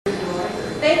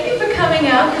Thank you for coming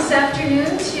out this afternoon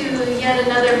to yet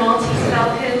another Maltese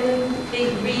Falcon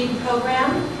Big Read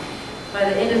program. By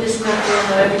the end of this month, you'll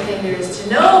know everything there is to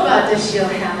know about Dashiell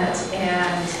Hammett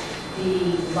and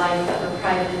the life of a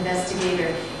private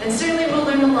investigator. And certainly we'll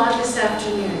learn a lot this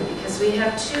afternoon because we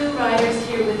have two writers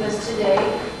here with us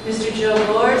today, Mr. Joe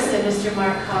Gores and Mr.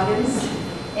 Mark Coggins.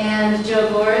 And Joe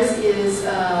Gores is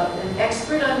an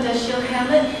expert on Dashiell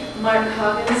Hammett. Mark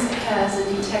Coggins has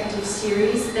a detective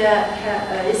series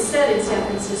that is set in San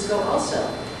Francisco also.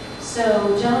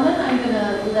 So, gentlemen, I'm going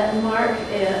to let Mark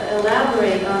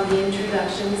elaborate on the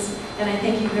introductions, and I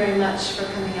thank you very much for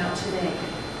coming out today.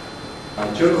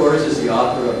 Joe Gores is the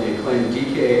author of the acclaimed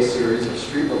DKA series of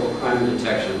street-level crime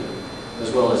detection,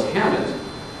 as well as Hammett,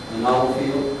 a novel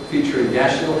featuring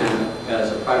Dashiell Hammett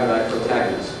as a private eye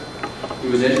protagonist. He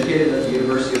was educated at the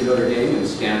University of Notre Dame in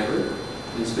Stanford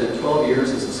and spent 12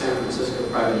 years as a San Francisco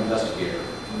private investigator.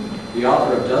 The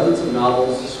author of dozens of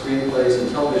novels, screenplays, and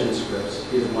television scripts,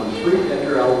 he has won 3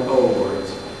 Edgar Allan Poe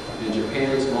Awards and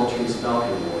Japan's MALTESE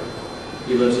FALCON Award.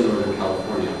 He lives in Northern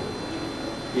California.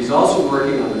 He's also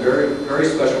working on a very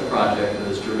special project that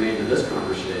is germane to this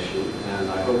conversation, and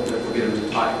I hope that we'll get him to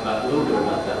talk a little bit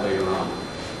about that later on.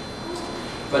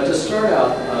 But to start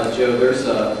out, Joe, there's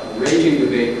a raging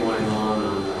debate going on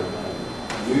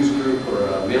a news group or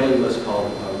a mailing list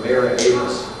called Rare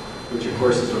Avis, which of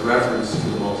course is a reference to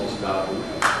the Maltese Falcon,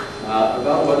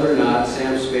 about whether or not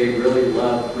Sam Spade really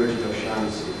loved Bridget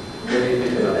O'Shaughnessy. What do you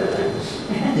think about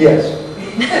that? Yes.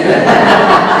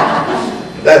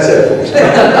 That's it.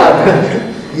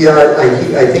 Yeah,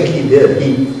 I think he did.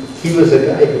 He was a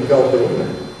guy who felt for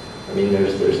women. I mean,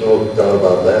 there's no doubt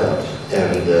about that.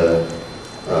 And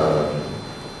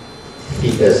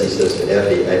as he says to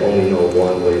Effie, I only know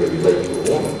one way to relate to a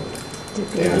woman.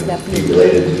 And he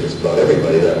related to just about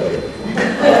everybody that way.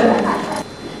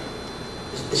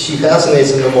 She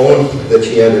fascinates him the moment that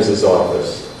she enters his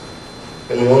office.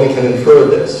 And we only can infer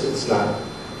this.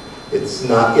 It's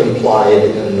not implied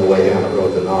in the way Hammett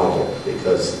wrote the novel,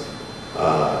 because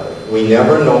we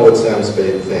never know what Sam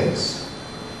Spade thinks.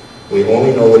 We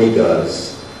only know what he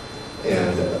does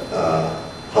and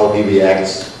how he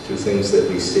reacts to things that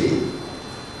we see.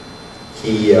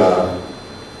 He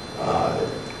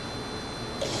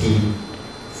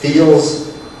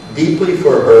feels deeply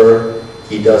for her.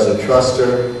 He doesn't trust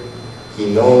her. He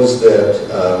knows that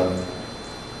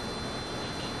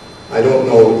I don't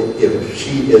know if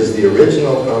she is the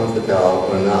original femme fatale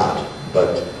or not,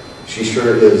 but she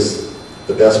sure is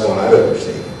the best one I've ever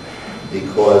seen,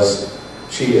 because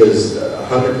she is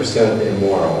 100%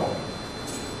 immoral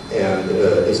and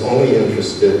is only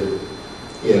interested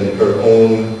in her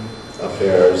own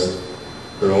affairs,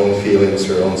 her own feelings,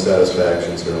 her own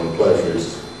satisfactions, her own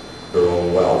pleasures, her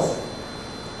own wealth.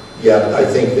 Yet I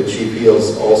think that she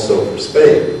feels also for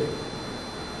Spade.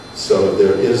 So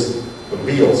there is a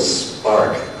real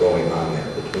spark going on there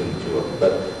between the two of them.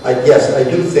 But yes, I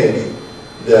do think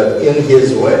that in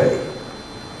his way,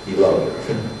 he loved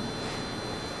her.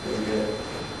 Very good.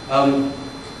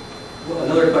 Well,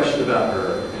 another question about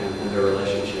her and their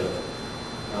relationship.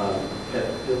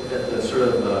 At the sort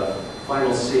of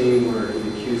final scene where he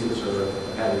accuses her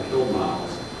of having killed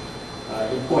Miles,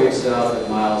 he points out that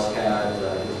Miles had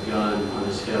his gun on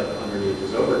his hip underneath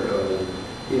his overcoat, and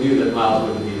he knew that Miles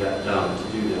wouldn't be that dumb to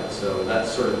do that. So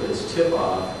that's sort of his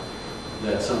tip-off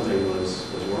that something was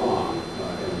wrong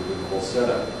in the whole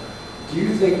setup. Do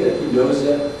you think that he knows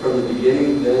that from the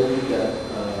beginning then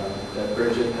that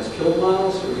Bridget has killed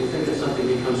Miles, or do you think it's something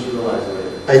he comes to realize later?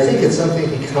 I think it's something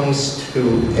he comes to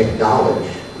acknowledge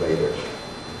later.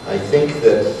 I think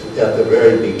that at the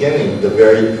very beginning, the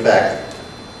very fact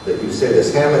that you say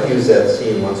this, Hammett used that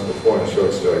scene once before in a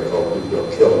short story called Who Will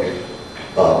Kill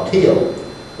Bob Teal,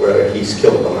 where he's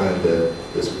killed behind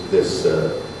this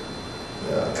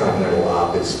Continental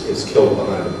op is killed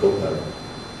behind a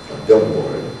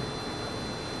billboard.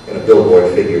 And a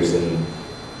billboard figures in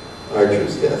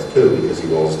Archer's death too, because he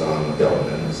rolls down the hill and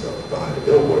then ends up behind a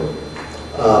billboard.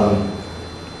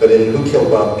 But in Who Killed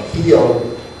Bob Teal,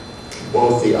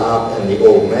 both the op and the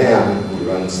old man who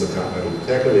runs the Continental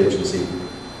Detective Agency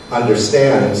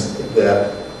understands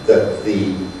that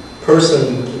the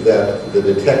person that the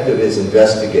detective is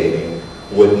investigating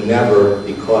would never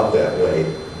be caught that way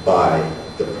by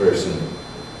the person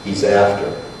he's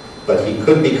after. But he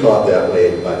could be caught that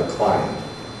way by the client.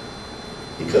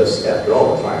 Because after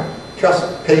all, the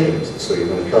client paid him. So you're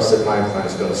going to trust the client. The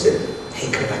client's going to say,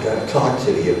 hey, I got to talk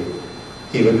to you.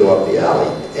 He would go up the alley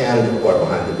or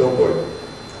behind the billboard.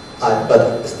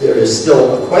 But there is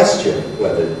still a question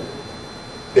whether,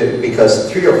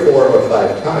 because 3 or 4 or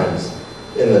 5 times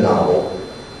in the novel,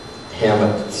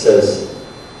 Hammett says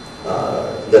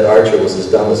Archer was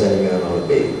as dumb as any man ought to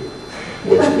be,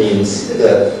 which means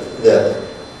that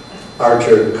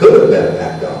Archer could have been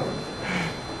that dumb.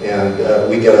 And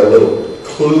we get a little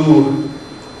clue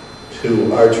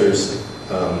to Archer's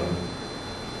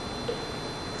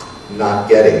not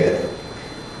getting it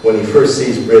when he first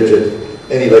sees Bridget,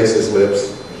 and he licks his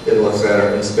lips and looks at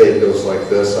her, and Spade goes like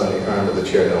this on the arm of the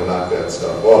chair. No, knock that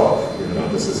stuff off. You know,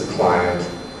 this is a client.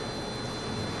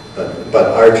 But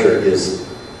Archer is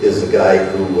the guy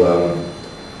who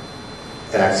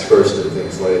acts first and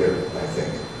thinks later, I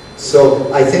think.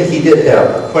 So I think he did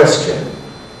have a question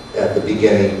at the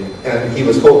beginning, and he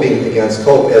was hoping against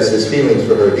hope, as his feelings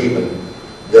for her deepened,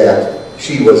 that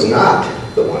she was not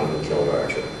the one who killed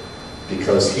Archer,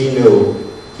 because he knew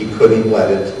he couldn't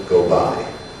let it go by.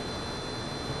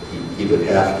 He would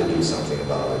have to do something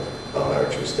about it, about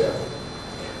Archer's death.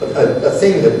 A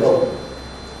thing that, oh,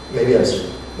 maybe I'm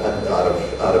not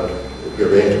out of your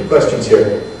range of questions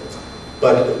here,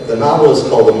 but the novel is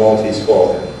called The Maltese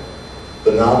Falcon.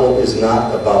 The novel is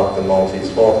not about the Maltese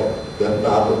Falcon. The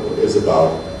novel is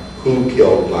about who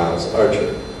killed Miles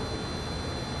Archer.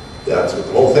 That's what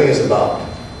the whole thing is about.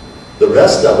 The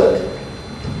rest of it,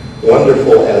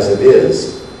 wonderful as it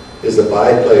is a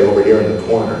byplay over here in the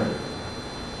corner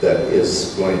that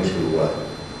is going to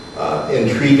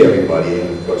intrigue everybody,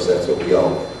 and of course that's what we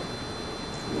all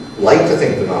like to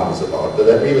think the novel's about, but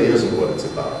that really isn't what it's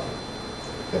about.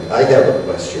 And I have a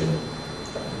question.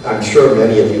 I'm sure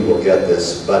many of you will get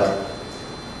this, but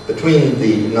between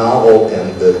the novel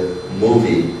and the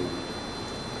movie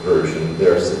version,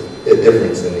 there's a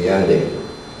difference in the ending.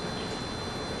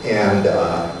 And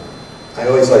I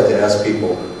always like to ask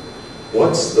people,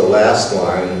 what's the last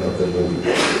line of the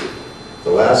movie?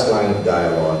 The last line of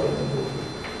dialogue in the movie.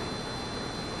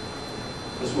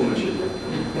 This woman should know.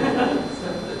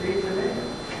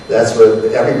 That's what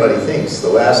everybody thinks. The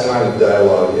last line of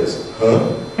dialogue is,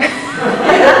 huh?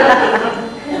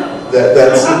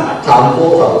 That's Tom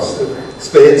Fullhouse.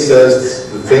 Spade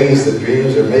says the things that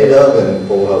dreams are made of, and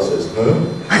Fullhouse says, huh?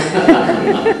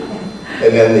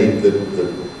 And then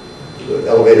the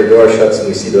elevator door shuts and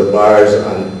we see the bars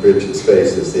on Bridget's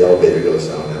face as the elevator goes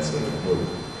down. That's in the movie.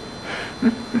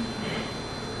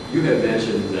 You had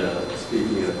mentioned,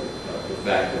 speaking of the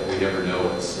fact that we never know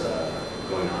what's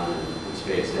going on in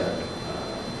Spade's head.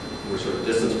 We're sort of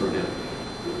distanced from him.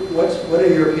 What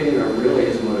in your opinion are really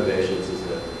his motivations? Is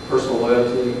it personal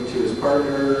loyalty to his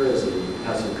partner? Does he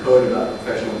have some code about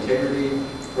professional integrity?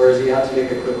 Or is he out to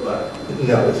make a quick buck?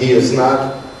 No, he is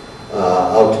not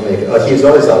out to make, he's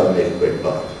always out to make a quick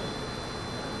buck.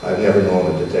 I've never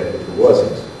known a detective who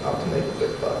wasn't out to make a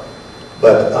quick buck.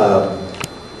 But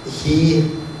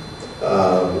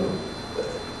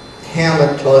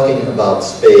Hammett talking about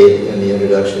Spade in the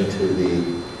introduction to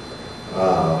the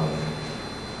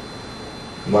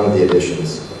one of the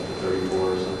editions. 34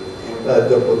 or something? I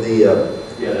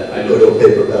know. Little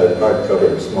paper,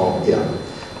 hardcover, small, yeah.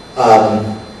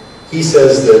 He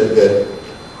says that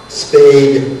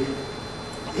Spade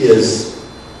is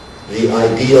the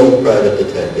ideal private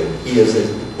detective. He is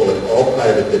what all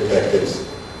private detectives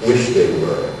wish they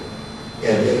were,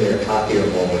 and in their cockier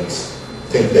moments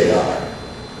think they are.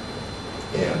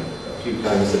 And a few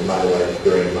times in my life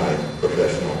during my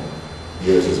professional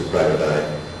years as a private eye,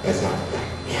 I thought,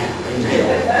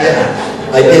 yeah,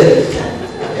 I did.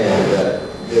 And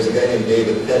there's a guy named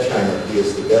David Petchheimer. He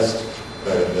is the best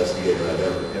private investigator I've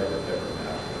ever met.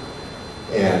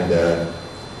 And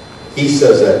he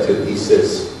says that too. He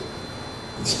says,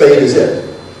 Spade is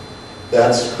it.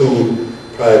 That's who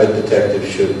private detectives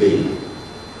should be.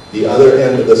 The other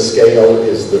end of the scale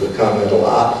is the continental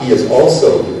op. He is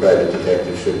also who private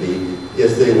detectives should be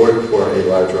if they work for a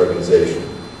large organization.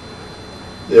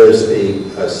 There's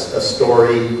a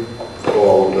story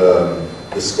called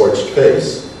The Scorched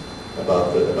Face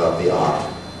about the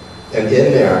op. And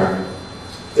in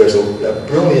there's a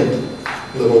brilliant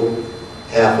little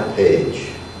half a page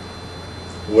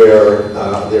where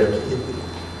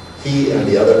he and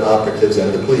the other operatives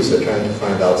and the police are trying to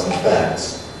find out some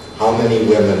facts. How many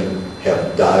women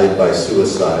have died by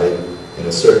suicide in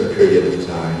a certain period of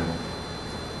time?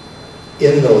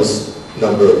 In those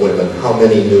number of women, how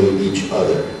many knew each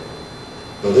other?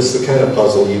 Now, this is the kind of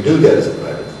puzzle you do get as a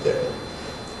private detective.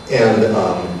 And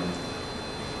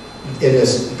in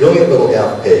this brilliant little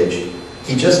half page,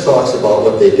 he just talks about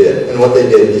what they did. And what they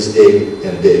did is dig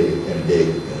and dig and dig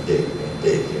and dig and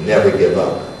dig. You never give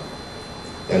up.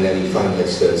 And then he finally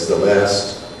says, the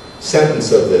last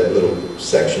sentence of that little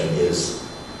section is,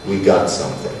 we got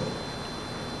something.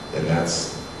 And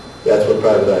that's what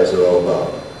private eyes are all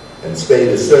about. And Spade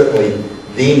is certainly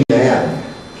the man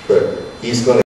for, he's going to